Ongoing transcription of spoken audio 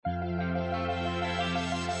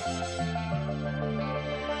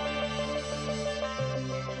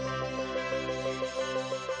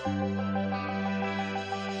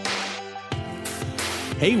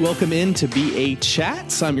Hey, welcome in to BA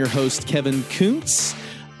Chats. I'm your host, Kevin Kuntz.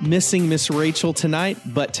 Missing Miss Rachel tonight,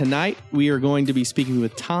 but tonight we are going to be speaking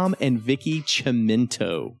with Tom and Vicki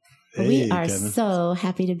Chimento. Hey, we are Kevin. So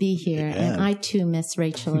happy to be here. Yeah. And I too miss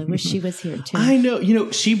Rachel. I wish she was here too. I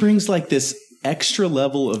know, she brings like this extra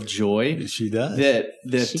level of joy She does.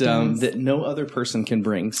 that no other person can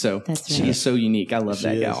bring. So That's she right. is so unique. I love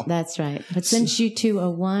that gal. That's right. But since you two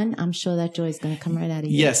are one, I'm sure that joy is going to come right out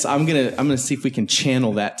of you. Yes, I'm gonna see if we can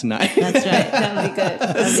channel that tonight. That's right. That would be good.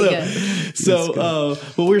 That would be good.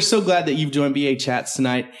 Well, we're so glad that you've joined BA Chats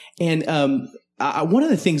tonight. And one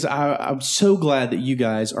of the things I'm so glad that you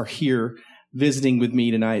guys are here visiting with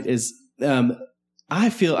me tonight is I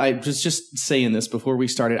was just saying this before we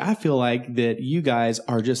started. I feel like that you guys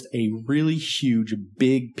are just a really huge,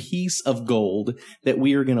 big piece of gold that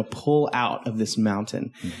we are going to pull out of this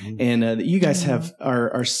mountain. Mm-hmm. And that you guys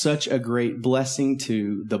are such a great blessing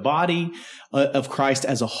to the body of Christ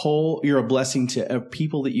as a whole. You're a blessing to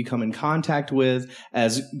people that you come in contact with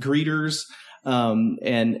as greeters.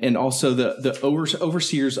 And also the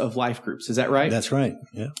overseers of life groups. Is that right? That's right.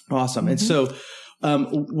 Yeah. Awesome. Mm-hmm. And so,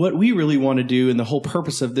 what we really want to do, and the whole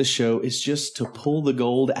purpose of this show, is just to pull the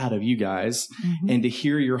gold out of you guys and to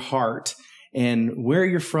hear your heart and where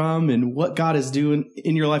you're from and what God is doing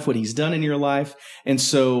in your life, what He's done in your life. And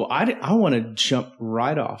so I want to jump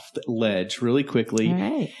right off the ledge really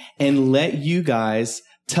quickly and let you guys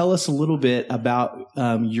tell us a little bit about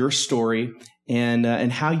your story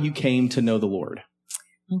and how you came to know the Lord.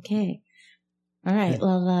 Okay. All right.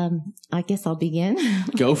 Well, I guess I'll begin.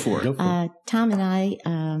 Go for it. Tom and I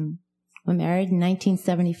were married in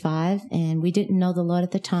 1975, and we didn't know the Lord at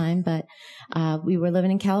the time, but we were living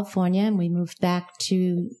in California, and we moved back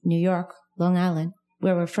to New York, Long Island,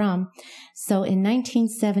 where we're from. So in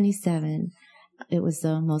 1977, it was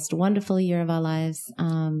the most wonderful year of our lives.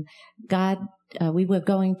 We were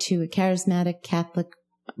going to a charismatic Catholic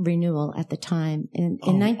renewal at the time. In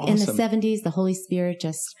the 70s, the Holy Spirit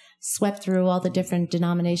just swept through all the different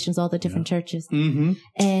denominations, all the different churches. Mm-hmm.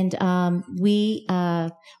 And we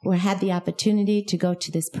had the opportunity to go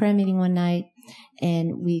to this prayer meeting one night,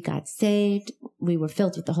 and we got saved. We were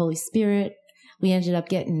filled with the Holy Spirit. We ended up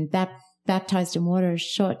getting baptized in water a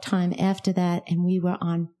short time after that, and we were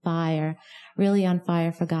on fire, really on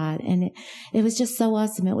fire for God. And it was just so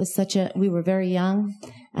awesome. It was we were very young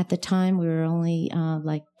at the time. We were only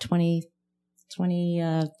like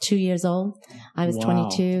 22 years old. I was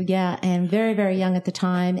 22. Yeah. And very, very young at the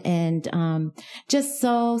time. And just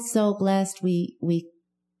so blessed. We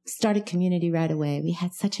started community right away. We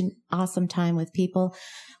had such an awesome time with people.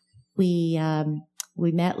 We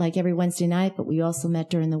met like every Wednesday night, but we also met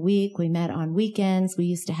during the week. We met on weekends. We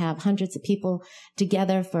used to have hundreds of people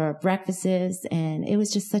together for breakfasts, and it was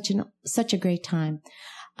just such a great time.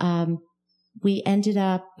 We ended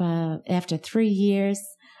up, after 3 years,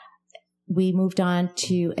 we moved on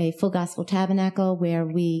to a Full Gospel Tabernacle, where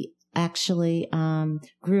we actually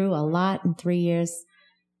grew a lot in 3 years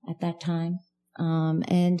at that time.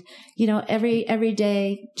 And every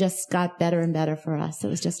day just got better and better for us. It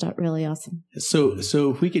was just really awesome. So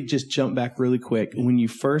if we could just jump back really quick, when you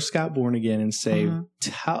first got born again and saved,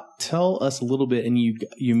 tell us a little bit, and you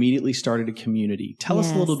immediately started a community. Tell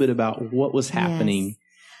us a little bit about what was happening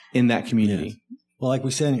in that community. Yes. Well, like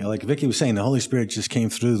we said, like Vicki was saying, the Holy Spirit just came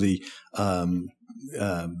through the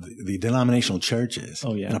denominational churches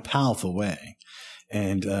in a powerful way.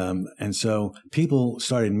 And so people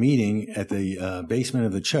started meeting at the basement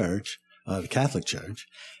of the church, the Catholic Church,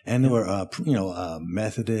 and there were,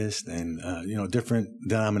 Methodists and, different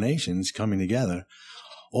denominations coming together,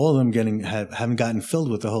 all of them having gotten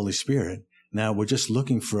filled with the Holy Spirit. Now we're just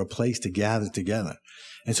looking for a place to gather together.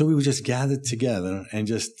 And so we would just gather together and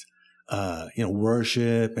just,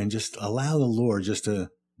 worship and just allow the Lord just to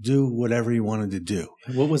do whatever he wanted to do.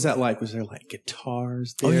 What was that like? Was there like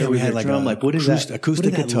guitars there? Oh yeah, we had like drum? what is that?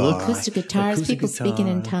 Acoustic guitar. Acoustic guitars, people speaking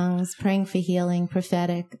in tongues, praying for healing,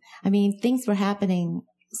 prophetic. I mean, things were happening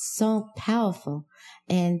so powerful.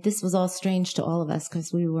 And this was all strange to all of us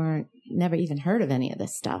because we never even heard of any of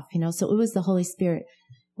this stuff, So it was the Holy Spirit.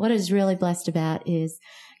 What is really blessed about is,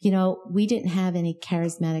 we didn't have any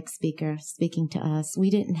charismatic speaker speaking to us. We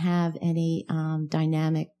didn't have any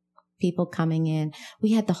dynamic people coming in.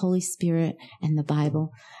 We had the Holy Spirit and the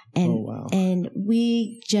Bible. And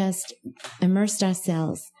we just immersed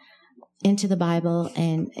ourselves into the Bible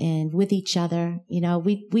and with each other.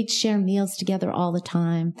 We'd share meals together all the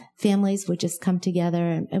time. Families would just come together,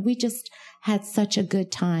 and we just had such a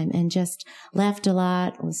good time and just laughed a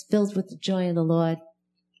lot, was filled with the joy of the Lord.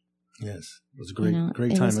 Yes. It was a great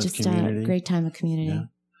time of community. A great time of community. Yeah.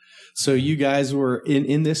 So you guys were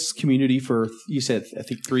in this community for, you said, I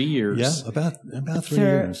think 3 years. Yeah, about 3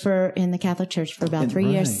 years. In the Catholic Church for about 3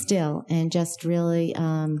 years still, and just really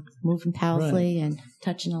moving powerfully and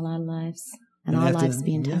touching a lot of lives, and our lives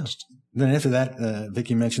being touched. Then after that,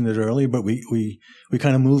 Vicki mentioned it earlier, but we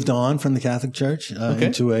kind of moved on from the Catholic Church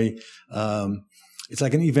into a it's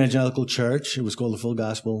like an evangelical church. It was called the Full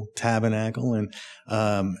Gospel Tabernacle, and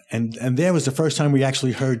there was the first time we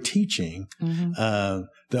actually heard teaching. Mm-hmm.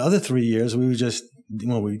 The other 3 years, we were just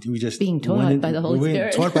we just being taught by the Holy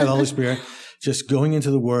Spirit. Taught by the Holy Spirit, just going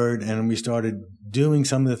into the Word, and we started doing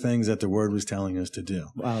some of the things that the Word was telling us to do.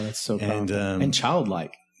 Wow, that's so powerful and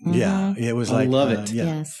childlike. Mm-hmm. Yeah, it was like I love it. Yeah.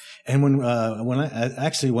 Yes. And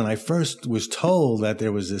when I first was told that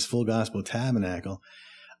there was this Full Gospel Tabernacle,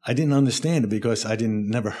 I didn't understand it because I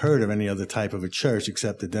never heard of any other type of a church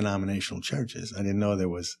except the denominational churches. I didn't know there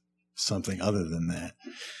was something other than that.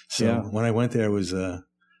 So when I went there, it was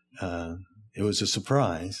a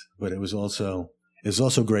surprise, but it was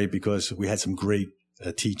also great because we had some great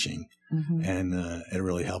teaching, mm-hmm. and it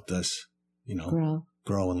really helped us,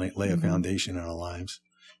 grow and lay a mm-hmm. foundation in our lives.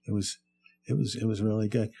 It was really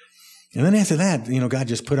good. And then after that, God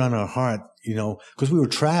just put on our heart, because we were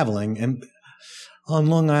traveling and on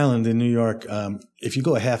Long Island in New York, if you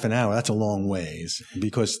go a half an hour, that's a long ways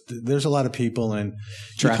because there's a lot of people and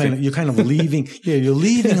you're kind of leaving. Yeah, you're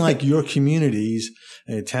leaving like your communities,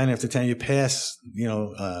 town after town. You pass,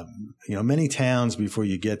 many towns before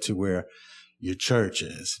you get to where your church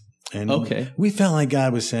is. And we felt like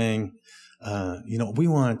God was saying,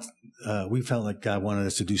 we felt like God wanted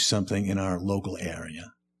us to do something in our local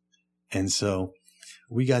area. And so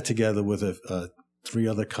we got together with 3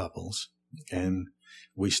 other couples, and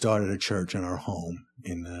we started a church in our home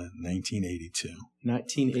in 1982.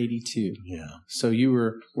 1982. Yeah. So you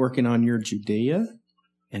were working on your Judea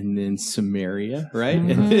and then Samaria, right?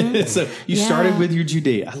 Mm-hmm. So you started with your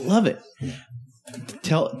Judea. I love it. Yeah.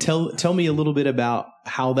 Tell me a little bit about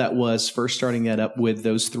how that was first starting that up with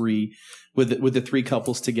those 3, with the 3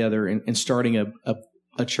 couples together and starting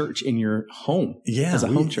a church in your home. Yeah, as a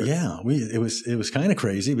home church. Yeah, it was kind of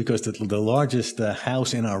crazy because the largest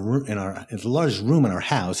house in our room the largest room in our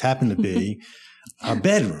house happened to be our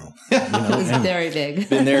bedroom. It was very big.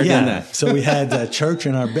 Been there, done that. So we had a church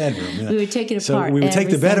in our bedroom. We would take it apart. So we would take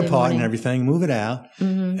the bed apart morning. and everything, move it out,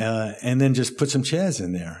 mm-hmm. And then just put some chairs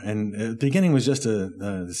in there. And at the beginning was just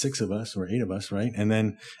the 6 of us or 8 of us, right? And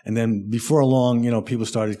then before long, people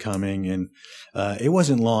started coming, and it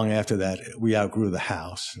wasn't long after that we outgrew the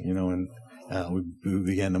house, and we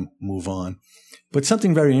began to move on. But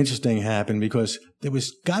something very interesting happened because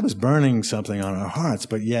God was burning something on our hearts,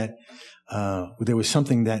 but yet there was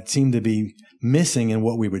something that seemed to be missing in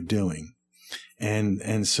what we were doing.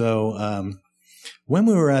 And so when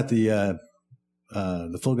we were at the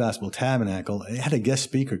Full Gospel Tabernacle, it had a guest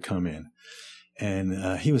speaker come in,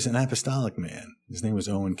 and he was an apostolic man. His name was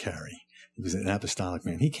Owen Carey. He was an apostolic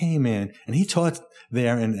man. He came in and he taught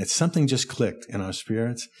there, and something just clicked in our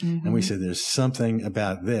spirits. Mm-hmm. And we said, there's something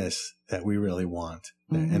about this that we really want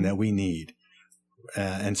mm-hmm. and that we need.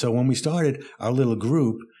 And so when we started our little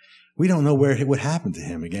group, we don't know what happened to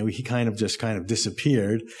him again. He kind of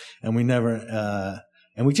disappeared, and we never,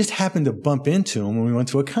 and we just happened to bump into him when we went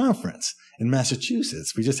to a conference in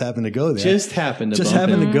Massachusetts. We just happened to go there. Just happened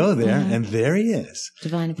to go there, mm-hmm. and there he is.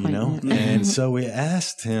 Divine appointment. Mm-hmm. And so we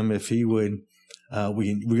asked him if he would.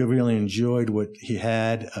 We really enjoyed what he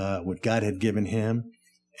had, what God had given him,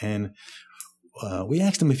 and we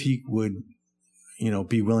asked him if he would,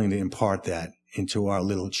 be willing to impart that into our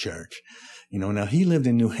little church. Now he lived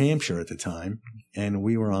in New Hampshire at the time, and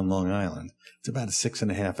we were on Long Island. It's about a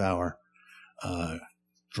 6.5 hour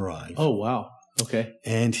drive. Oh, wow. Okay.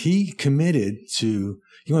 And he committed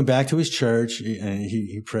he went back to his church, and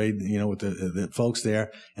he prayed, with the folks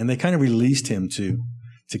there, and they kind of released him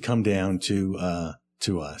to come down to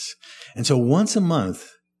us. And so once a month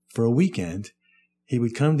for a weekend, he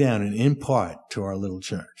would come down and impart to our little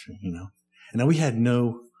church, And now we had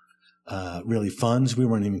no really funds. We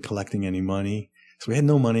weren't even collecting any money. So we had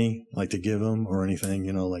no money to give him or anything,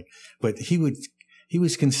 but he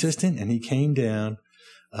was consistent, and he came down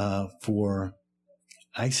for,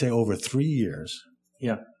 I'd say, over 3 years.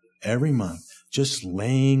 Yeah. Every month, just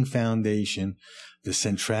laying foundation, the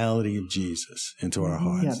centrality of Jesus into our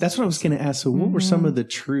hearts. Yeah, that's what I was going to ask. So, what were some of the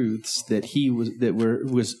truths that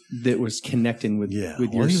was connecting with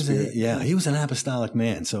your spirit? He was an apostolic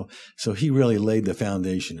man, so he really laid the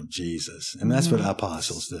foundation of Jesus, and that's what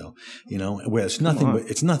apostles do. Where it's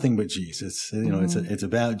nothing but Jesus. It's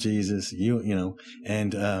about Jesus.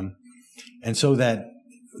 And so that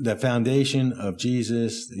that foundation of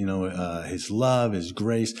Jesus, his love, his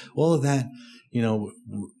grace, all of that,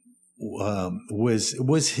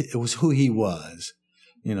 was who he was,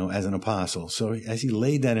 as an apostle. So as he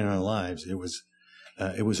laid that in our lives,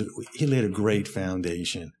 he laid a great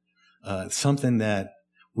foundation, something that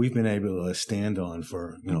we've been able to stand on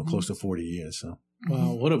for, close to 40 years. So.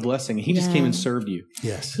 Wow, what a blessing. He just came and served you.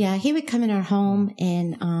 Yes. Yeah, he would come in our home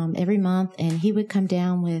and every month, and he would come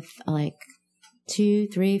down with like 2,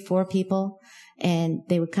 3, 4 people, and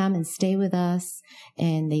they would come and stay with us,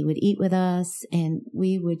 and they would eat with us, and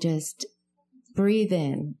we would just breathe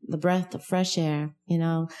in the breath of fresh air,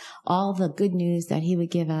 all the good news that he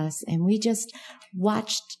would give us. And we just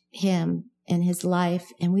watched him and his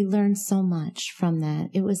life, and we learned so much from that.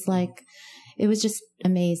 It was just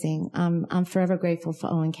amazing. I'm forever grateful for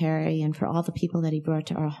Owen Carey and for all the people that he brought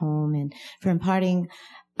to our home and for imparting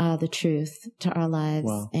the truth to our lives.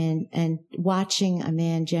 Wow. and watching a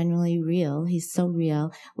man genuinely real. He's so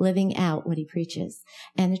real, living out what he preaches.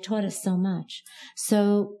 And it taught us so much.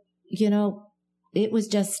 So, it was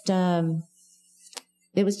just,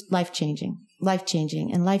 it was life-changing.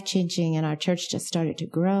 And our church just started to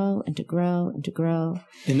grow and to grow and to grow.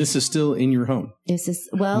 And this is still in your home? It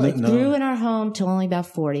grew in our home to only about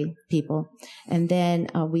 40 people. And then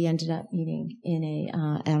we ended up meeting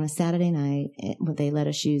on a Saturday night. They let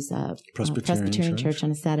us use Presbyterian Church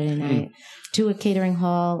on a Saturday night, to a catering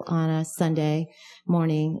hall on a Sunday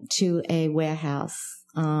morning, to a warehouse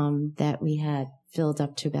that we had filled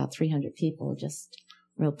up to about 300 people just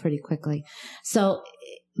real pretty quickly. So,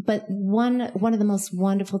 but one of the most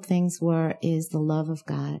wonderful things is the love of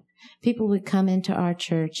God. People would come into our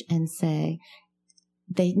church and say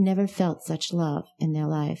they never felt such love in their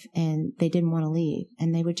life, and they didn't want to leave,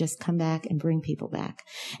 and they would just come back and bring people back.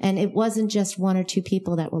 And it wasn't just 1 or 2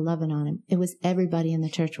 people that were loving on him. It was everybody in the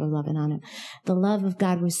church were loving on him. The love of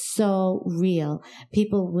God was so real.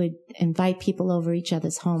 People would invite people over each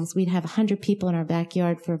other's homes. We'd have 100 people in our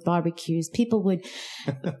backyard for barbecues. People would,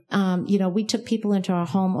 we took people into our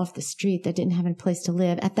home off the street that didn't have a place to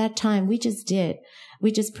live. At that time, we just did.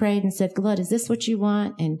 We just prayed and said, Lord, is this what you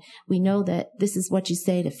want? And we know that this is what you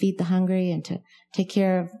say, to feed the hungry and to take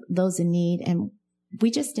care of those in need. And we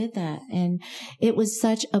just did that. And it was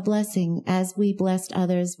such a blessing. As we blessed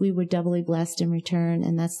others, we were doubly blessed in return.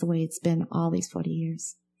 And that's the way it's been all these 40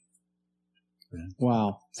 years.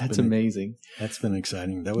 Wow. That's amazing. That's been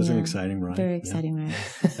exciting. That was an exciting ride. Very exciting ride.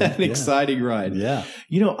 An exciting ride. Yeah.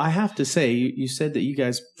 I have to say, you said that you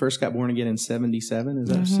guys first got born again in 77. Is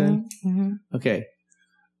that what you said? Mm-hmm. Okay.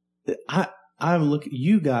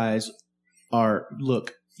 You guys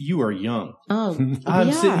you are young. Oh,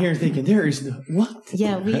 I'm sitting here thinking, there is what?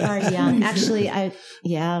 Yeah, we are young. Actually,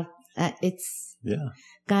 God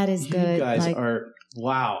is good. You guys are,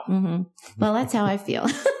 wow. Mm-hmm. Well, that's how I feel.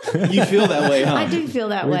 You feel that way, huh? I do feel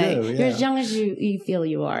that way. Do, yeah. You're as young as you feel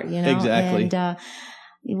you are, Exactly. And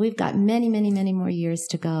we've got many, many, many more years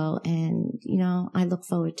to go. And, I look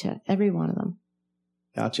forward to every one of them.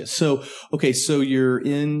 Gotcha. So you're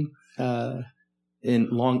in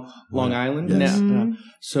Long Island yes. now.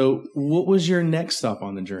 So what was your next stop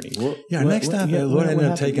on the journey? Next stop, the Lord ended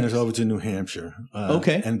up taking us over to New Hampshire.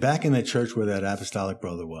 Okay. And back in the church where that apostolic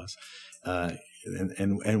brother was. So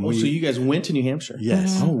you guys went to New Hampshire?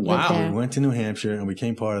 Yes. Mm-hmm. Oh, wow. We went to New Hampshire and we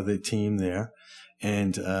became part of the team there.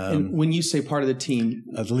 And when you say part of the team,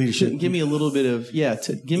 the leadership, give me a little bit of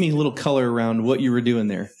give me a little color around what you were doing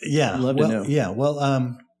there. Yeah, I'd love to know. Yeah,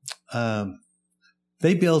 well,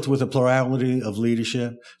 they built with a plurality of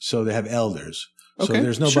leadership, so they have elders. Okay, so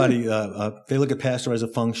there's nobody. They look at pastor as a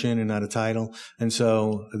function and not a title, and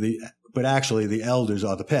so but actually the elders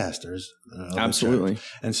are the pastors. Absolutely.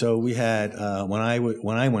 And so we had when I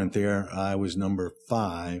went there, I was number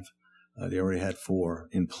 5. They already had 4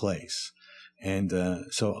 in place. And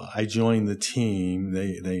so I joined the team.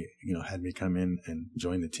 They had me come in and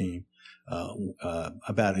join the team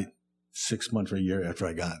about 6 months or a year after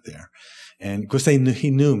I got there. And of course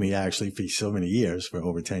he knew me actually for so many years, for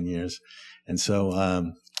over 10 years. And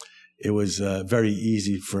so it was very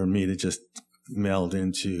easy for me to just meld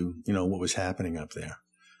into what was happening up there.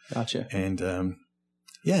 Gotcha. And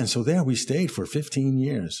and so there we stayed for 15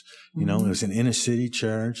 years. It was an inner city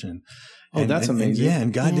church and. That's amazing.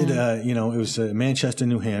 And God did, it was Manchester,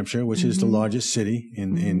 New Hampshire, which is the largest city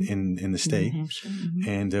in the state. Mm-hmm.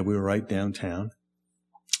 And we were right downtown.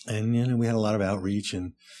 And, we had a lot of outreach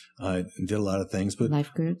and did a lot of things. But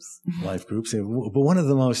Life groups. But one of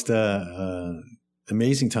the most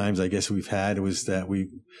amazing times, I guess, we've had was that we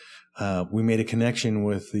made a connection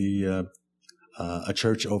with the a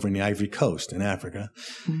church over in the Ivory Coast in Africa.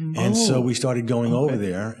 And so we started going over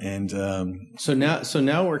there. And so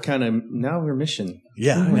now we're mission.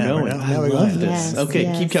 Yeah. Now we're going. This. Yes, okay,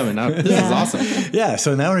 yes. keep coming. This is awesome. Yeah.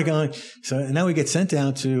 So now we're going. So now we get sent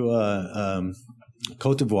out to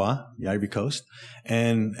Cote d'Ivoire, the Ivory Coast.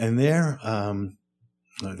 And there,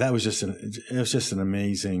 that was just an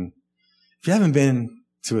amazing. If you haven't been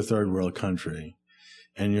to a third world country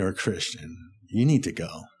and you're a Christian, you need to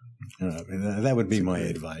go. That would be my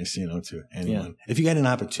advice, to anyone. Yeah. If you get an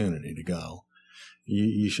opportunity to go,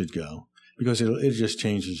 you should go, because it just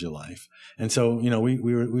changes your life. And so,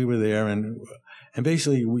 we were there, and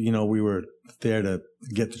basically, we were there to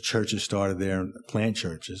get the churches started there, plant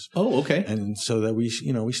churches. Oh, okay. And so that we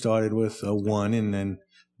started with one, and then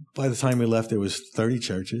by the time we left, there was 30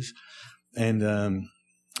 churches, and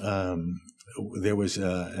there was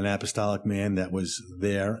an apostolic man that was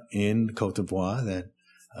there in Cote d'Ivoire that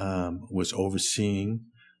was overseeing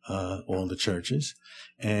all the churches,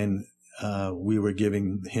 and we were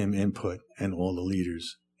giving him input and all the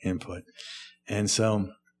leaders input. And so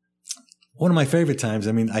one of my favorite times,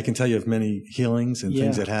 I can tell you of many healings and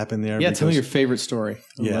things that happened there. Yeah, tell me your favorite story.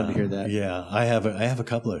 I'd love to hear that. Yeah, I have a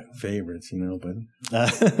couple of favorites, but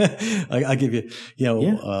I'll give you,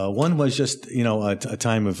 one was just, a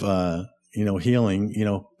time of, healing.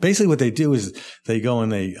 Basically what they do is they go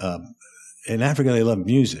and they, in Africa, they love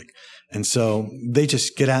music. And so they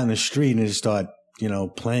just get out in the street and they just start,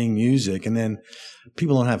 playing music. And then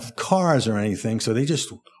people don't have cars or anything. So they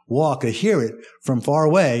just walk. They hear it from far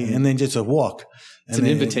away and then just a walk. It's an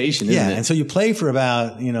invitation, isn't it? And so you play for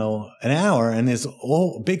about, an hour, and this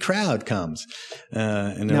whole big crowd comes.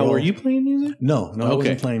 Now, were you playing music? No, I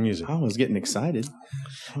wasn't playing music. I was getting excited.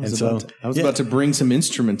 I was about to bring some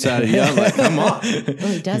instruments out of you. I'm like, come on.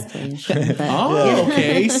 Well, he does play instruments.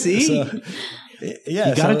 Okay. See?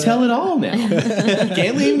 You got to tell it all now.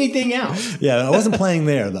 Can't leave anything out. Yeah, I wasn't playing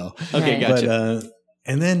there, though. Okay, gotcha. But,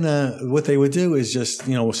 and then what they would do is just,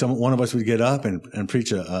 one of us would get up and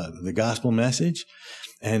preach the gospel message,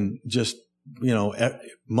 and just,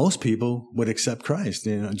 most people would accept Christ.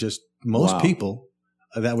 Just most people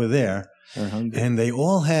that were there, and they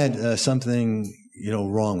all had something,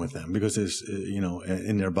 wrong with them, because there's,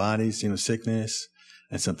 in their bodies, sickness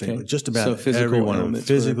and something. Okay. Just about everyone.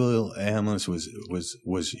 Physical ailments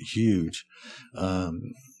was huge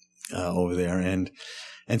over there,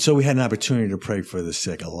 and so we had an opportunity to pray for the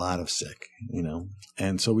sick, a lot of sick,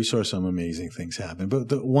 and so we saw some amazing things happen. But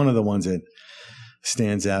one of the ones that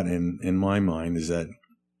stands out in my mind is that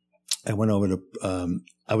I went over to,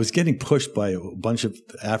 I was getting pushed by a bunch of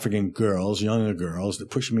African girls, younger girls,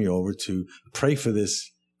 that pushed me over to pray for this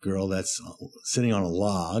girl that's sitting on a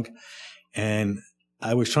log. And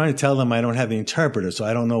I was trying to tell them I don't have the interpreter, so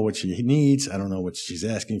I don't know what she needs. I don't know what she's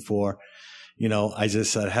asking for. I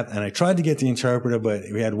just and I tried to get the interpreter, but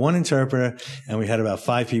we had one interpreter and we had about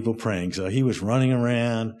 5 people praying. So he was running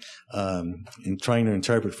around and trying to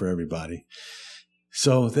interpret for everybody.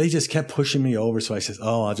 So they just kept pushing me over. So I said,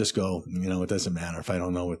 I'll just go. It doesn't matter if I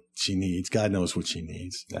don't know what she needs. God knows what she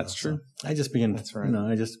needs. That's true. So I just began, That's right.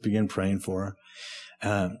 I just began praying for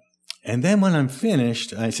her. And then when I'm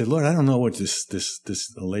finished, I said, Lord, I don't know what this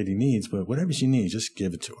lady needs, but whatever she needs, just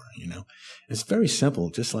give it to her, It's very simple,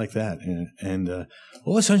 just like that. And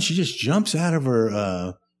all of a sudden she just jumps out of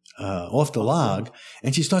her, off the log,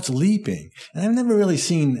 and she starts leaping. And I've never really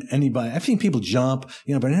seen anybody, I've seen people jump,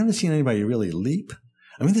 but I've never seen anybody really leap.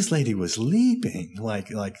 This lady was leaping, like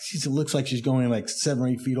she looks like she's going like 7 or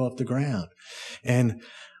 8 feet off the ground. And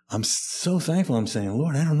I'm so thankful. I'm saying,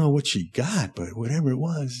 Lord, I don't know what she got, but whatever it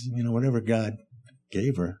was, whatever God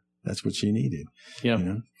gave her, that's what she needed. Yeah.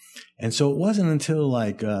 And so it wasn't until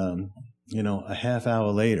like, a half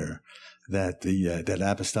hour later that that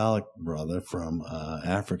apostolic brother from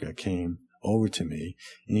Africa came over to me,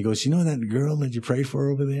 and he goes, that girl that you prayed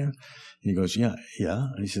for over there? And he goes, yeah.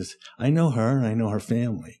 And he says, I know her and I know her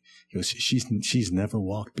family. He goes, she's never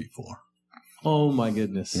walked before. Oh my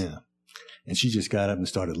goodness. Yeah. And she just got up and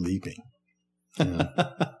started leaping. And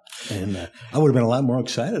I would have been a lot more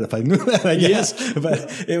excited if I knew that, I guess. Yeah.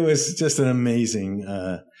 But it was just an amazing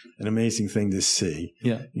thing to see.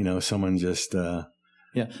 Yeah. Someone just that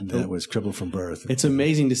was crippled from birth. It's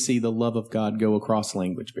amazing to see the love of God go across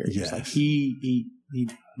language barriers. Yes. Like he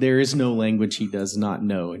there is no language he does not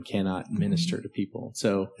know and cannot minister to people.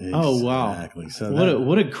 So, exactly. Oh wow, so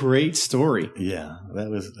what a great story. Yeah, that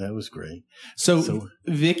was great. So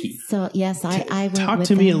Vicki. So yes, I went talk with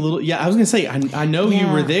to me him. a little. Yeah, I was going to say I know you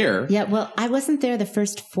were there. Yeah, well, I wasn't there the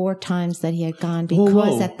first 4 times that he had gone,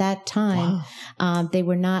 because at that time they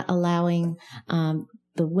were not allowing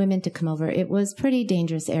the women to come over. It was a pretty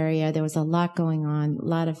dangerous area. There was a lot going on, a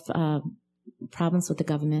lot of problems with the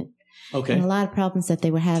government. Okay. And a lot of problems that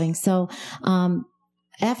they were having. So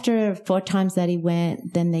after 4 times that he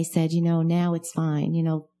went, then they said, now it's fine,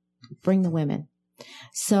 bring the women.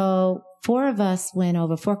 So 4 of us went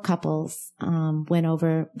over, 4 couples went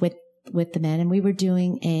over with the men, and we were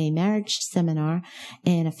doing a marriage seminar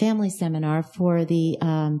and a family seminar for the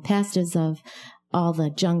pastors of all the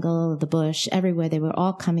jungle, the bush, everywhere. They were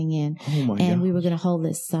all coming in. Oh my and gosh. we were going to hold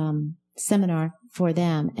this seminar for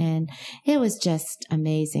them, and it was just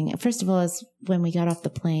amazing. First of all, is when we got off the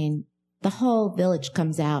plane, the whole village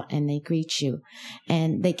comes out and they greet you,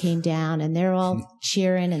 and they came down and they're all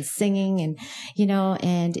cheering and singing, and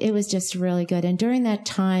and it was just really good. And during that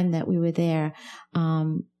time that we were there,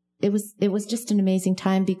 it was just an amazing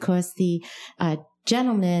time, because the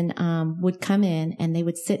gentlemen would come in and they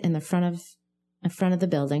would sit in the front of the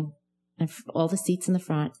building, and all the seats in the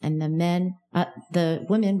front, and the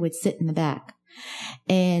women would sit in the back.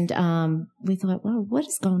 And we thought, well, what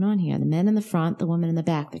is going on here? The men in the front, the women in the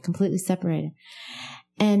back, they're completely separated.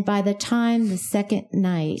 And by the time the second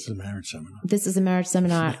night, this is a marriage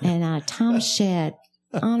seminar, and Tom shared,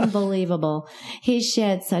 unbelievable. He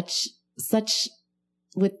shared such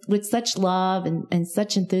with such love and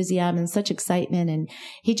such enthusiasm and such excitement. And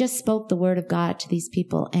he just spoke the word of God to these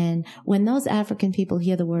people. And when those African people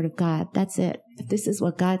hear the word of God, that's it. If this is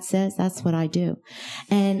what God says, that's what I do.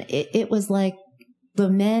 And it was like the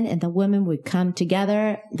men and the women would come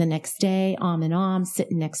together the next day, arm in arm,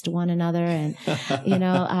 sitting next to one another. And,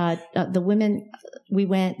 the women,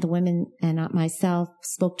 the women and myself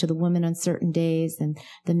spoke to the women on certain days, and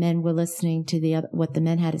the men were listening to what the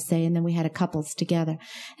men had to say. And then we had a couples together.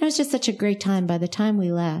 And it was just such a great time. By the time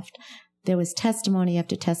we left, there was testimony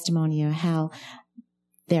after testimony of how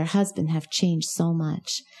their husband have changed so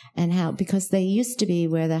much, and how, because they used to be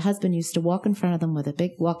where the husband used to walk in front of them with a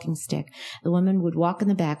big walking stick. The women would walk in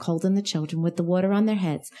the back holding the children with the water on their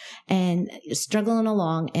heads and struggling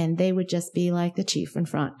along, and they would just be like the chief in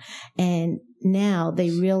front. And now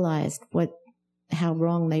they realized how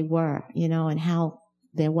wrong they were, and how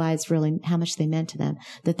their wives really, how much they meant to them,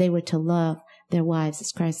 that they were to love their wives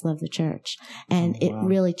as Christ loved the church. And it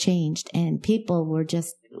really changed, and people were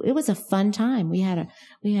just, it was a fun time. We had a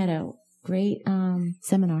great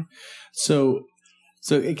seminar. So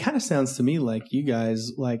it kind of sounds to me like you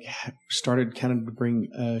guys started kind of to bring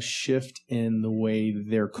a shift in the way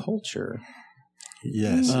their culture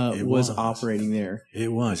was operating there.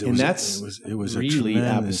 It was. It was really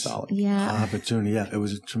a apostolic opportunity. Yeah, it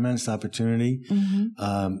was a tremendous opportunity.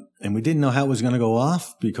 Mm-hmm. And we didn't know how it was going to go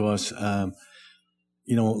off, because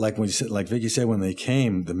like when you said, like Vicki said, when they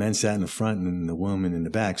came, the men sat in the front and the women in the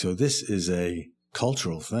back. So this is a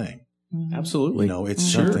cultural thing. Mm-hmm. Absolutely. It's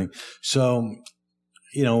something. So,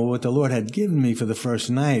 what the Lord had given me for the first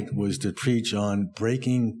night was to preach on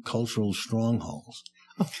breaking cultural strongholds.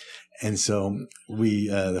 And so we,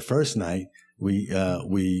 the first night,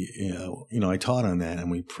 I taught on that,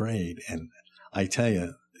 and we prayed. And I tell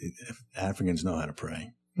you, Africans know how to pray.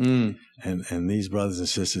 Mm. And these brothers and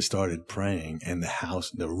sisters started praying, and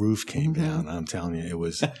the roof came down. I'm telling you, it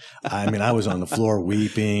was, I was on the floor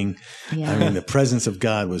weeping. Yeah. The presence of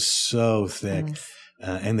God was so thick. Yes.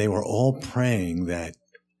 And they were all praying that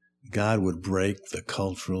God would break the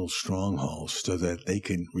cultural strongholds so that they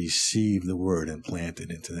could receive the word and plant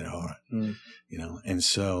it into their heart. Mm. And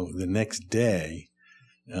so the next day,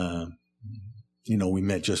 we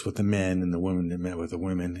met just with the men, and the women that met with the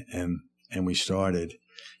women, and we started.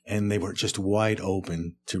 And they were just wide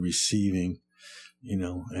open to receiving,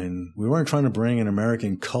 and we weren't trying to bring an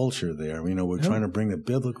American culture there. We're trying to bring the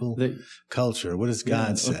biblical culture. What does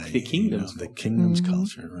God say? The kingdom's the kingdom's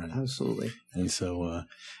culture, right? Absolutely. So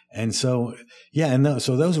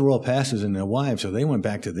those were all pastors and their wives. So they went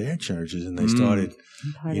back to their churches and they started,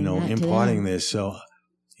 imparting this. So,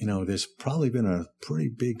 there's probably been a pretty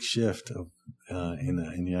big shift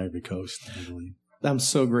in the Ivory Coast, I believe. I'm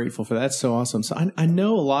so grateful for that. That's so awesome. So I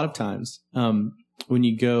know a lot of times when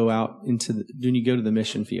you go out when you go to the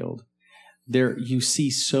mission field, there you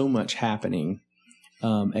see so much happening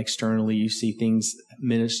externally. You see things,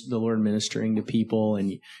 the Lord ministering to people,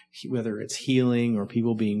 and whether it's healing or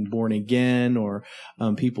people being born again, or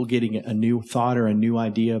people getting a new thought or a new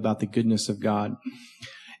idea about the goodness of God.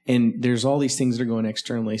 And there's all these things that are going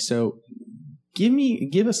externally. So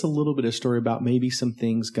give us a little bit of story about maybe some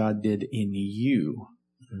things God did in you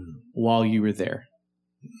while you were there.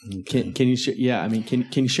 Okay. Can you share? Yeah, can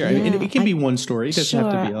you share? Yeah, it can be one story. It doesn't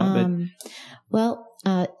have to be a lot. Well,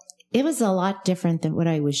 it was a lot different than what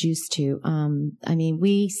I was used to. I mean,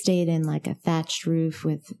 we stayed in like a thatched roof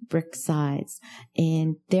with brick sides,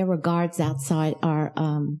 and there were guards outside our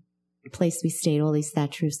place we stayed, all these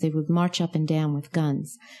thatched roofs. They would march up and down with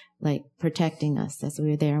guns, like protecting us as we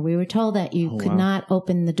were there. We were told that you could not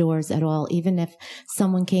open the doors at all, even if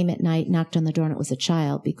someone came at night, knocked on the door, and it was a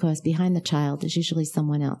child, because behind the child is usually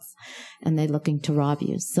someone else, and they're looking to rob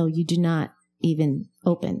you. So you do not even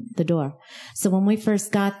open the door. So when we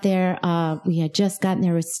first got there, we had just gotten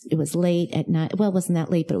there. It was late at night. Well, it wasn't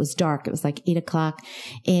that late, but it was dark. It was like 8:00.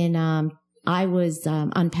 And, I was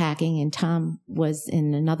unpacking, and Tom was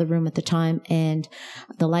in another room at the time, and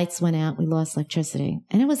the lights went out. We lost electricity.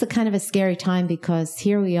 And it was a kind of a scary time, because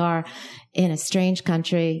here we are in a strange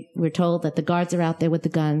country. We're told that the guards are out there with the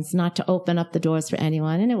guns, not to open up the doors for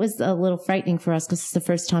anyone. And it was a little frightening for us, because it's the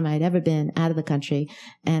first time I'd ever been out of the country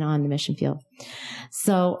and on the mission field.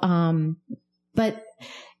 So, but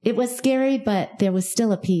it was scary, but there was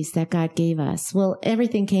still a peace that God gave us. Well,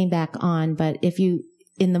 everything came back on, but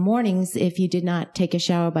in the mornings, if you did not take a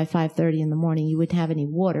shower by 5:30 in the morning, you wouldn't have any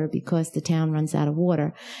water, because the town runs out of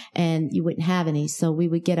water, and you wouldn't have any. So we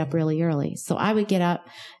would get up really early. So I would get up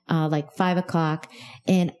like 5:00,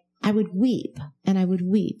 and I would weep, and I would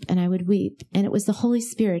weep, and I would weep. And it was the Holy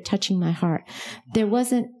Spirit touching my heart.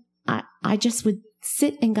 I just would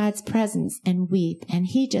sit in God's presence and weep. And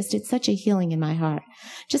he just did such a healing in my heart.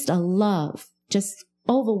 Just a love, just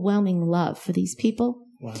overwhelming love for these people.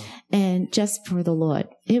 Wow. And just for the Lord.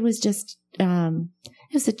 It was just,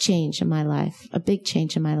 it was a change in my life, a big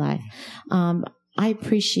change in my life. I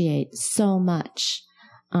appreciate so much,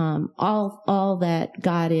 all that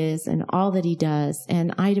God is and all that he does.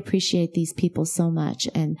 And I'd appreciate these people so much,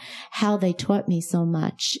 and how they taught me so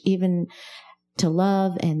much, even to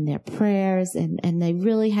love, and their prayers, and they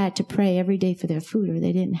really had to pray every day for their food, or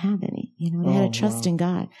they didn't have any. They had to trust in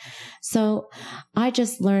God. So I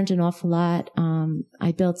just learned an awful lot.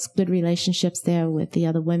 I built good relationships there with the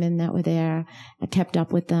other women that were there. I kept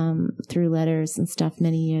up with them through letters and stuff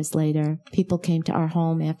many years later. People came to our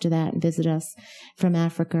home after that and visited us from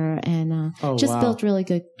Africa, and built really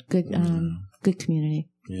good community.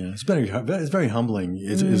 Yeah, it's very humbling.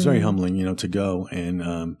 It's very humbling, to go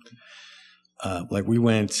and. Like we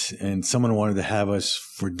went, and someone wanted to have us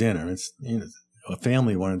for dinner. A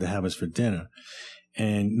family wanted to have us for dinner.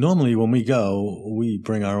 And normally when we go, we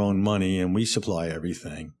bring our own money and we supply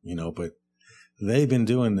everything, but they've been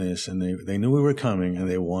doing this, and they knew we were coming, and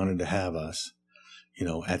they wanted to have us,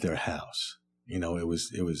 at their house.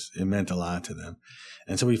 It meant a lot to them.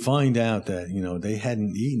 And so we find out that, they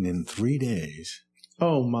hadn't eaten in 3 days.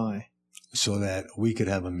 Oh my. So that we could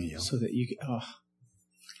have a meal. So that you could,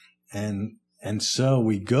 And so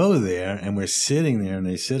we go there, and we're sitting there, and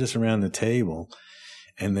they sit us around the table,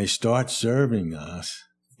 and they start serving us,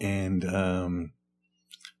 and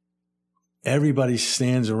everybody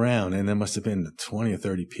stands around, and there must have been 20 or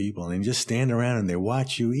 30 people, and they just stand around and they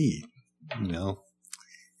watch you eat,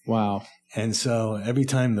 Wow. And so every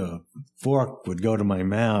time the fork would go to my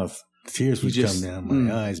mouth, tears would come down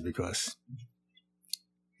my eyes, because,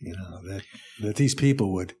 that these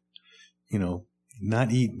people would,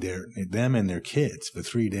 not eat them and their kids for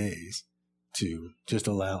 3 days to just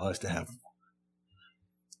allow us to have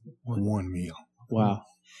one meal. Wow.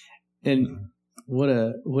 And what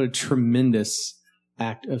a tremendous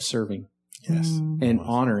act of serving. Yes. And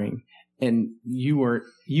honoring. And you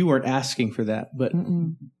weren't asking for that, but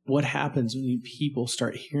what happens when people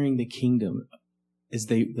start hearing the kingdom is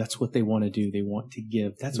that's what they want to do. They want to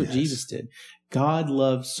give. That's what Jesus did. God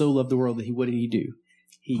so loved the world that what did he do?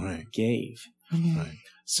 He gave. Right.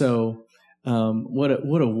 So, what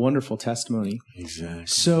a wonderful testimony. Exactly.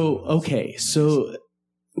 So, okay. So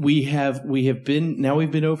we've been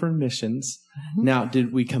over in missions. Mm-hmm. Now,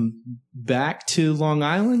 did we come back to Long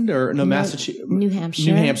Island or Massachusetts? New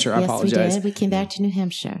Hampshire. New Hampshire. I apologize. We did. We came back to New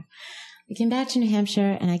Hampshire.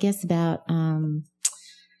 And I guess about,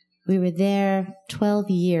 we were there 12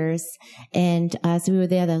 years. And as we were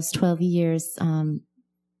there those 12 years,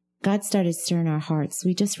 God started stirring our hearts.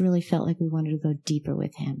 We just really felt like we wanted to go deeper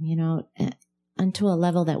with him, unto a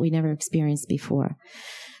level that we never experienced before.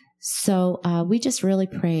 So we just really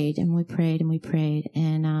prayed, and we prayed, and we prayed.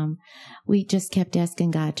 And we just kept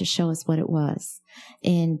asking God to show us what it was.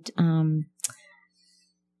 And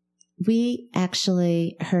we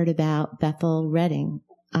actually heard about Bethel Redding,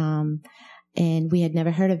 and we had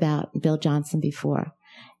never heard about Bill Johnson before.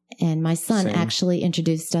 And my son actually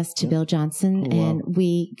introduced us to Bill Johnson, and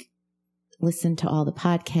we listened to all the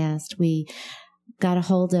podcasts. We got a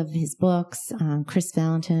hold of his books, Chris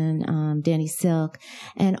Valentin, Danny Silk,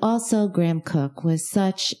 and also Graham Cook was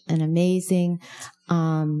such an amazing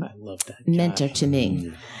I love that mentor to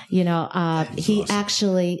me. You know, he awesome.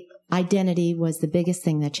 actually, identity was the biggest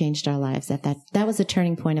thing that changed our lives. That was a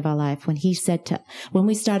turning point of our life when when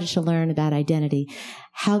we started to learn about identity,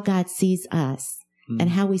 how God sees us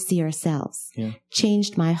and how we see ourselves. Yeah.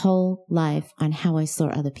 Changed my whole life on how I saw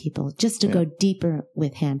other people, just to go deeper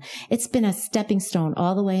with him. It's been a stepping stone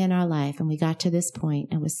all the way in our life, and we got to this point,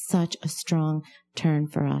 and it was such a strong turn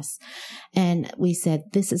for us. And we said,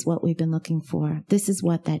 this is what we've been looking for. This is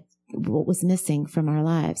what was missing from our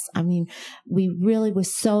lives. I mean, we really were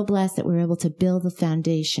so blessed that we were able to build the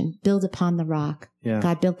foundation, build upon the rock. Yeah.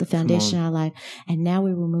 God built the foundation in our life, and now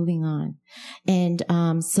we were moving on. And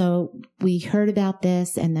so we heard about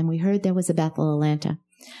this, and then we heard there was a Bethel Atlanta.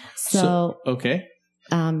 So okay.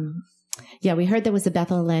 We heard there was a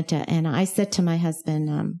Bethel Atlanta, and I said to my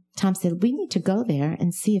husband, Tom said, we need to go there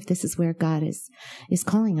and see if this is where God is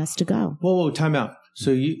calling us to go. Whoa, time out.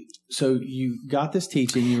 So you got this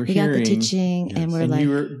teaching, you were we hearing. got the teaching, and we're like, you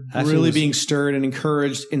were really being stirred and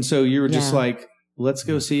encouraged, and so you were just like, let's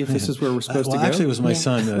go see if this is where we're supposed to go. Actually, it was my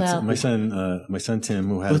son. My son Tim,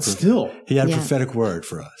 who had he had a prophetic word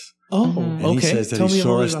for us. Oh, and okay. he says that he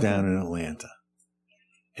saw us down in Atlanta,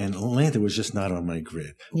 and Atlanta was just not on my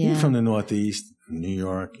grid. We're from the Northeast, New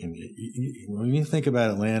York, and when you think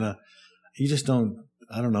about Atlanta, you just don't.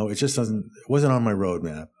 I don't know. It just doesn't. It wasn't on my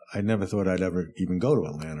roadmap. I never thought I'd ever even go to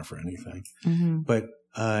Atlanta for anything. But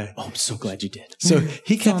I'm so glad you did. So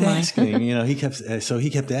he kept asking. He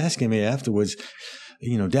kept asking me afterwards.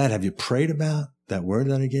 Dad, have you prayed about that word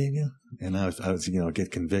that I gave you? And I was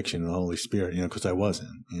get conviction in the Holy Spirit, because I wasn't,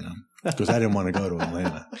 because I didn't want to go to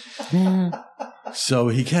Atlanta. So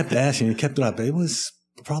he kept asking. He kept it up. It was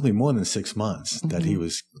probably more than 6 months that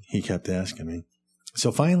he kept asking me.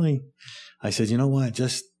 So finally, I said, you know what?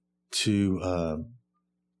 Just to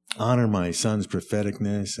honor my son's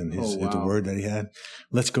propheticness and the word that he had,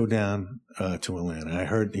 let's go down to Atlanta. I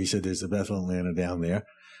heard he said there's a Bethel Atlanta down there.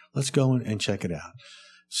 Let's go and check it out.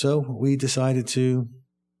 So we decided to,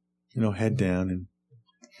 head down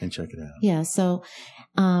and check it out. Yeah. So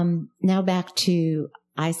now back to,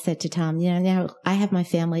 I said to Tom, now I have my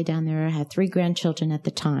family down there. I had 3 grandchildren at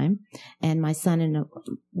the time, and my son and a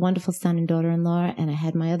wonderful son and daughter-in-law, and I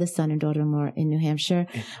had my other son and daughter-in-law in New Hampshire.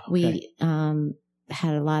 Okay. We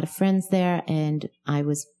had a lot of friends there, and I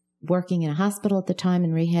was working in a hospital at the time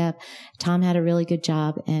in rehab. Tom had a really good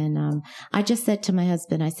job, and I just said to my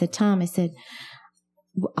husband, I said, Tom,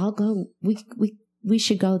 I'll go. We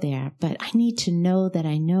should go there, but I need to know that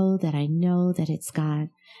I know that it's God.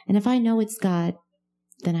 And if I know it's God,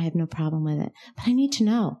 then I have no problem with it. But I need to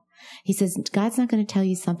know. He says, God's not going to tell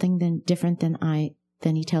you something different than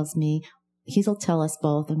he tells me. He'll tell us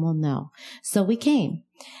both, and we'll know. So we came,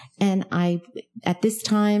 and at this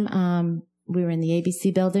time, we were in the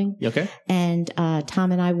ABC building. Okay. And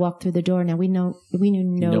Tom and I walked through the door. Now we knew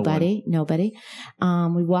nobody.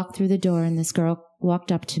 We walked through the door, and this girl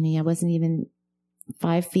walked up to me. I wasn't even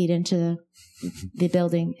 5 feet into the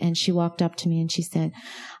building, and she walked up to me and she said,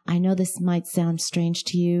 I know this might sound strange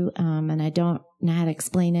to you, and I don't know how to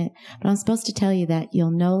explain it, but I'm supposed to tell you that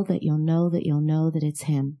you'll know that it's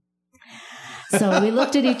him. So we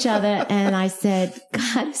looked at each other, and I said,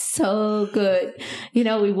 God is so good.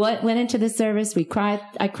 We went into the service.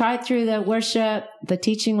 I cried through the worship. The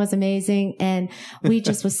teaching was amazing. And we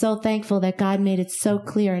just were so thankful that God made it so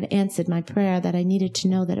clear and answered my prayer that I needed to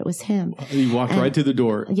know that it was him. You walked right through the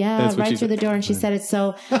door. Yeah, right through the door. And she said it.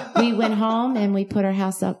 So we went home and we put our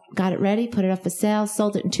house up, got it ready, put it up for sale,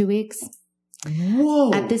 sold it in 2 weeks.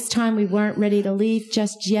 Whoa. At this time, we weren't ready to leave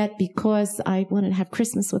just yet because I wanted to have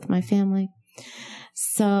Christmas with my family.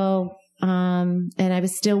 So, and I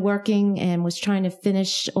was still working and was trying to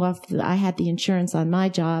finish off. I had the insurance on my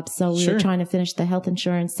job, so we were trying to finish the health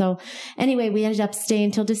insurance. So anyway, we ended up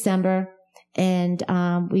staying till December, and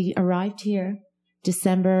we arrived here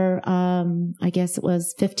December, I guess it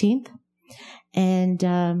was 15th. And,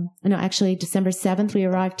 actually December 7th, we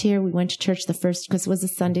arrived here. We went to church the first, because it was a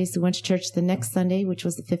Sunday. So we went to church the next Sunday, which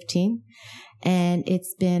was the 15th. And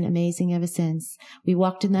it's been amazing ever since. We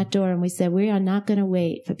walked in that door and we said, we are not going to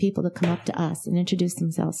wait for people to come up to us and introduce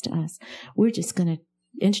themselves to us. We're just going to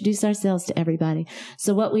introduce ourselves to everybody.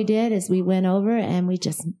 So what we did is we went over and we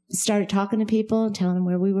just started talking to people, telling them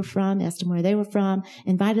where we were from, asked them where they were from,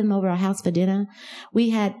 invited them over our house for dinner.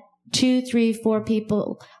 We had 2, 3, 4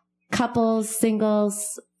 people, couples,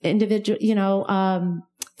 singles, individual,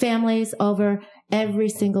 families over every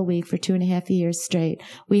single week for 2.5 years straight.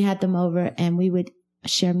 We had them over and we would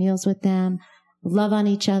share meals with them. love on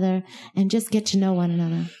each other, and just get to know one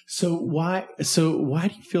another. So why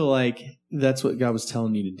do you feel like that's what God was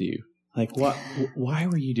telling you to do? Like, why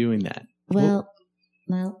were you doing that? Well,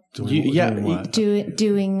 inviting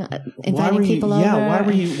people over. Yeah, why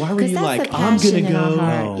were you like, I'm going to go?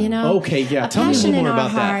 Heart, you know? Okay, yeah. Tell me a little more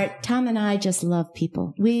about that. Tom and I just love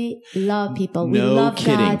people. We love people. No we love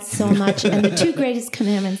kidding. God so much. And the two greatest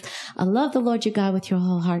commandments are love the Lord your God with your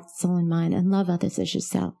whole heart, soul, and mind, and love others as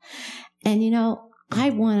yourself. And, you know, I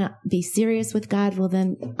want to be serious with God. Well,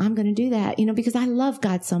 then I'm going to do that, you know, because I love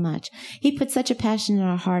God so much. He put such a passion in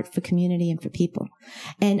our heart for community and for people.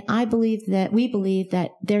 And we believe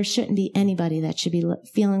that there shouldn't be anybody that should be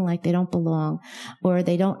feeling like they don't belong or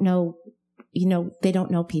they don't know, you know, they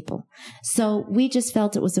don't know people. So we just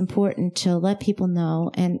felt it was important to let people know.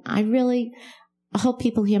 And I really hope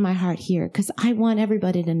people hear my heart here, because I want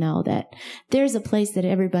everybody to know that there's a place that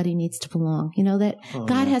everybody needs to belong. You know, that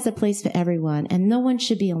God has a place for everyone and no one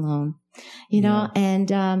should be alone, you know,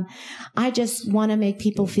 and I just want to make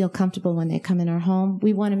people feel comfortable when they come in our home.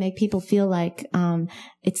 We want to make people feel like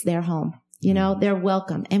it's their home. You know, they're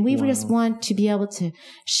welcome. And we just want to be able to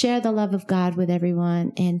share the love of God with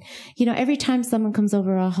everyone. And, you know, every time someone comes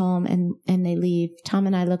over our home and they leave, Tom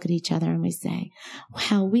and I look at each other and we say,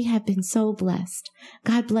 wow, we have been so blessed.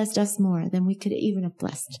 God blessed us more than we could even have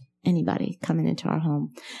blessed anybody coming into our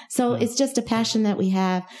home. So it's just a passion that we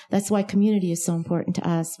have. That's why community is so important to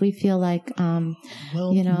us. We feel like, you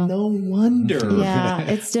know, no wonder. Yeah,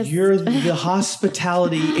 it's just you're the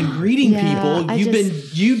hospitality and greeting people.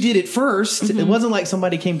 You did it first. Mm-hmm. It wasn't like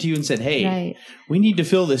somebody came to you and said, "Hey, we need to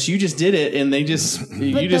fill this." You just did it, and they just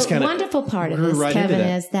kind of. The wonderful part of this, Kevin,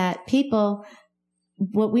 is that people.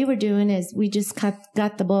 What we were doing is we just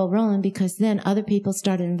got the ball rolling, because then other people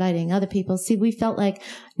started inviting other people. See, we felt like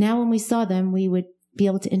now when we saw them, we would be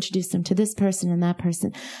able to introduce them to this person and that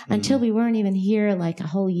person until we weren't even here like a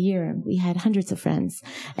whole year. And we had hundreds of friends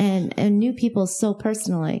and knew people so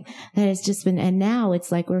personally that it's just been, and now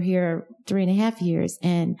it's like we're here 3.5 years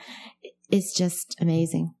and it's just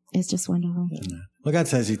amazing. It's just wonderful. Yeah. Well, God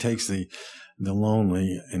says he takes the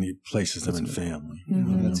lonely and he places them in family. Mm-hmm.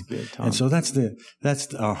 You know? That's good, Tom. And so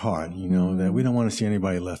that's our heart, you know, that we don't want to see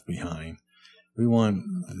anybody left behind. We want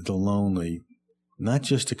the lonely not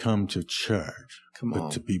just to come to church,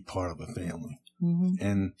 but to be part of a family. Mm-hmm.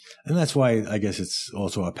 And that's why I guess it's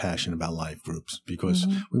also our passion about life groups, because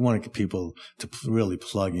we want people to really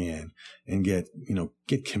plug in and get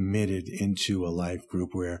committed into a life group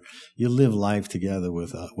where you live life together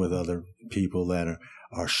with other people that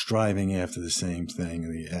are striving after the same thing,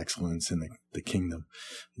 the excellence and the kingdom,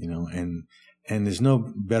 you know, and there's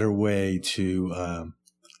no better way to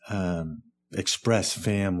express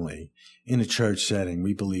family in a church setting.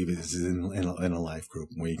 We believe it is in a life group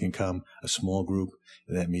where you can come, a small group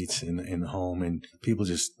that meets in the home, and people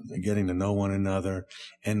just getting to know one another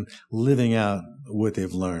and living out what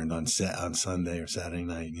they've learned on Sunday or Saturday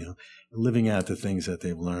night, you know, living out the things that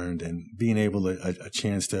they've learned and being able to a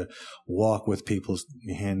chance to walk with people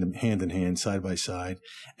hand in hand, side by side,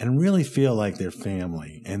 and really feel like they're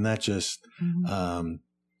family and not just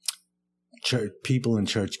church people in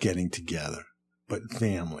church getting together, but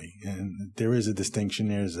family. And there is a distinction.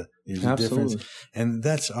 There's a difference, and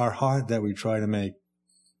that's our heart, that we try to make,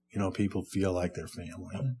 you know, people feel like they're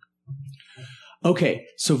family. Okay,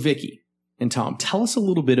 so Vicki and Tom, tell us a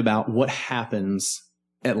little bit about what happens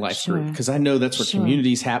at Life Group, because I know that's where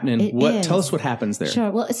community's happening. Tell us what happens there. Sure.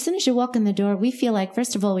 Well, as soon as you walk in the door, we feel like,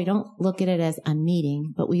 first of all, we don't look at it as a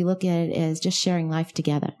meeting, but we look at it as just sharing life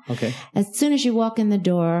together. Okay. As soon as you walk in the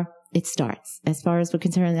door, it starts. As far as we're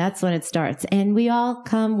concerned, that's when it starts. And we all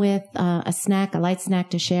come with a light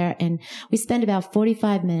snack to share. And we spend about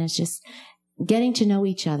 45 minutes just getting to know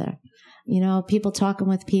each other. You know, people talking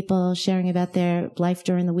with people, sharing about their life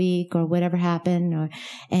during the week or whatever happened.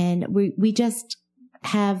 And we just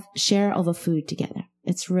share over food together.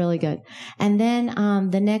 It's really good. And then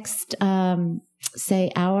the next,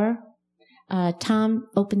 hour, Tom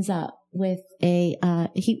opens up with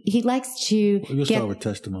he likes to start with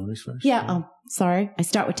testimonies first. Yeah. Sorry. I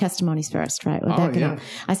start with testimonies first, right? We're backing up.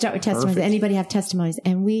 I start with testimonies. Perfect. Anybody have testimonies?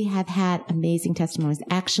 And we have had amazing testimonies.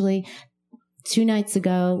 Actually, 2 nights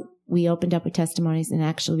ago, we opened up with testimonies, and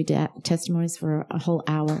actually we did testimonies for a whole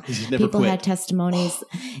hour. People had testimonies.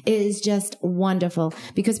 It is just wonderful,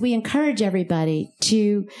 because we encourage everybody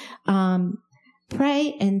to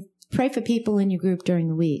pray for people in your group during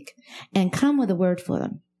the week and come with a word for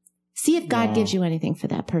them. See if God gives you anything for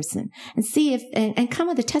that person, and see if, and come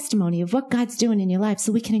with a testimony of what God's doing in your life,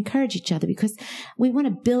 so we can encourage each other, because we want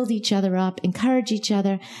to build each other up, encourage each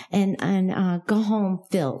other, and go home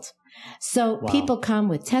filled. So people come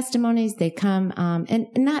with testimonies. They come, and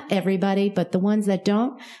not everybody, but the ones that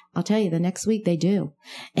don't, I'll tell you, the next week they do.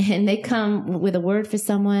 And they come with a word for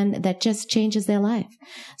someone that just changes their life.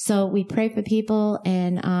 So we pray for people.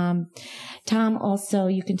 And Tom, also,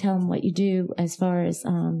 you can tell them what you do as far as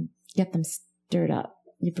get them stirred up.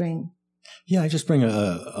 You bring... Yeah, I just bring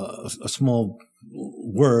a small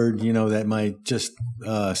word, that might just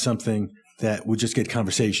something that would just get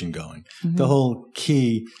conversation going. Mm-hmm. The whole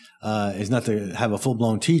key is not to have a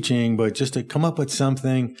full-blown teaching, but just to come up with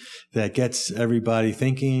something that gets everybody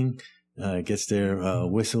thinking, gets their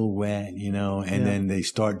whistle wet, and then they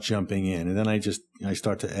start jumping in. And then I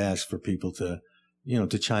start to ask for people to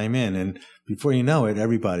chime in. And before you know it,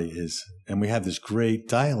 everybody is, and we have this great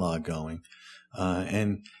dialogue going.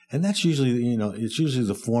 And that's usually, it's usually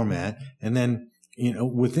the format. And then,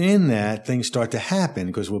 within that, things start to happen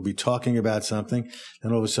because we'll be talking about something,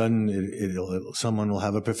 and all of a sudden someone will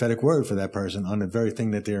have a prophetic word for that person on the very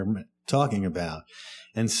thing that they're talking about.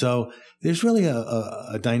 And so there's really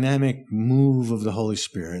a dynamic move of the Holy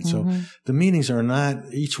Spirit. Mm-hmm. So the meetings are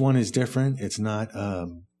not, each one is different. It's not,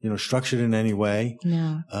 structured in any way.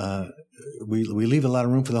 No. We leave a lot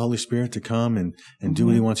of room for the Holy Spirit to come and mm-hmm. do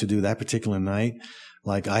what he wants to do that particular night.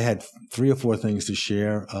 Like I had 3 or 4 things to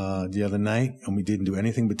share the other night, and we didn't do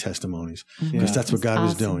anything but testimonies because that's what God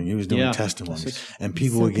was doing. He was doing testimonies, and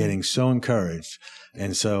people were getting so encouraged.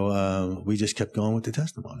 And so we just kept going with the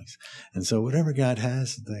testimonies. And so whatever God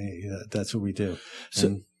has, that's what we do.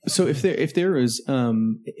 So if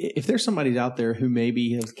there's somebody out there who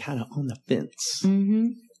maybe is kind of on the fence mm-hmm.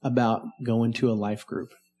 about going to a life group,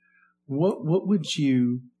 what would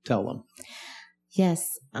you tell them?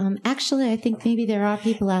 Yes. Actually, I think maybe there are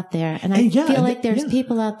people out there, and I feel like there's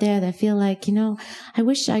people out there that feel like, I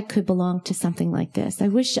wish I could belong to something like this. I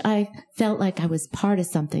wish I felt like I was part of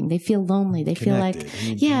something. They feel lonely. They feel like,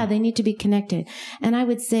 they need to be connected. And I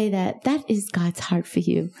would say that is God's heart for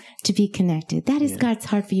you, to be connected. That is God's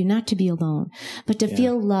heart for you, not to be alone, but to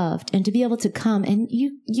feel loved and to be able to come. And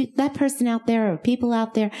you, that person out there or people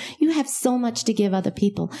out there, you have so much to give other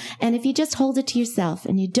people. And if you just hold it to yourself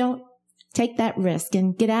and you don't take that risk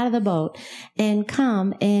and get out of the boat and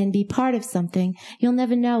come and be part of something, you'll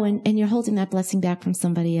never know. And you're holding that blessing back from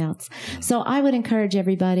somebody else. So I would encourage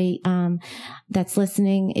everybody, that's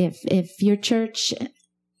listening, if your church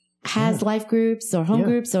has life groups or home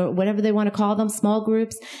groups or whatever they want to call them, small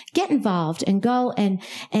groups, get involved and go and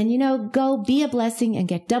go be a blessing and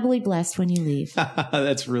get doubly blessed when you leave.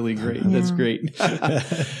 That's really great. Yeah. That's great.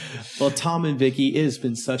 Well, Tom and Vicki, it has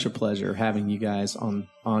been such a pleasure having you guys on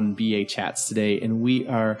BA Chats today. And we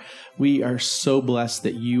are so blessed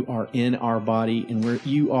that you are in our body, and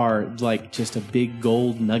you are like just a big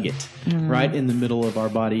gold nugget right in the middle of our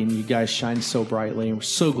body. And you guys shine so brightly, and we're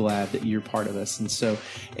so glad that you're part of us.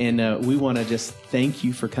 And we want to just thank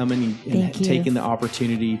you for coming and taking the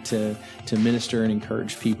opportunity to minister and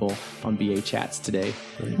encourage people on BA Chats today.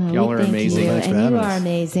 Y'all are amazing. You are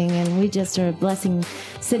amazing. And we just are a blessing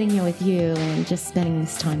sitting here with you and just spending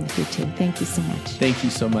this time with you too. Thank you so much. Thank you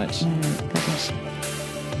so much. God bless you.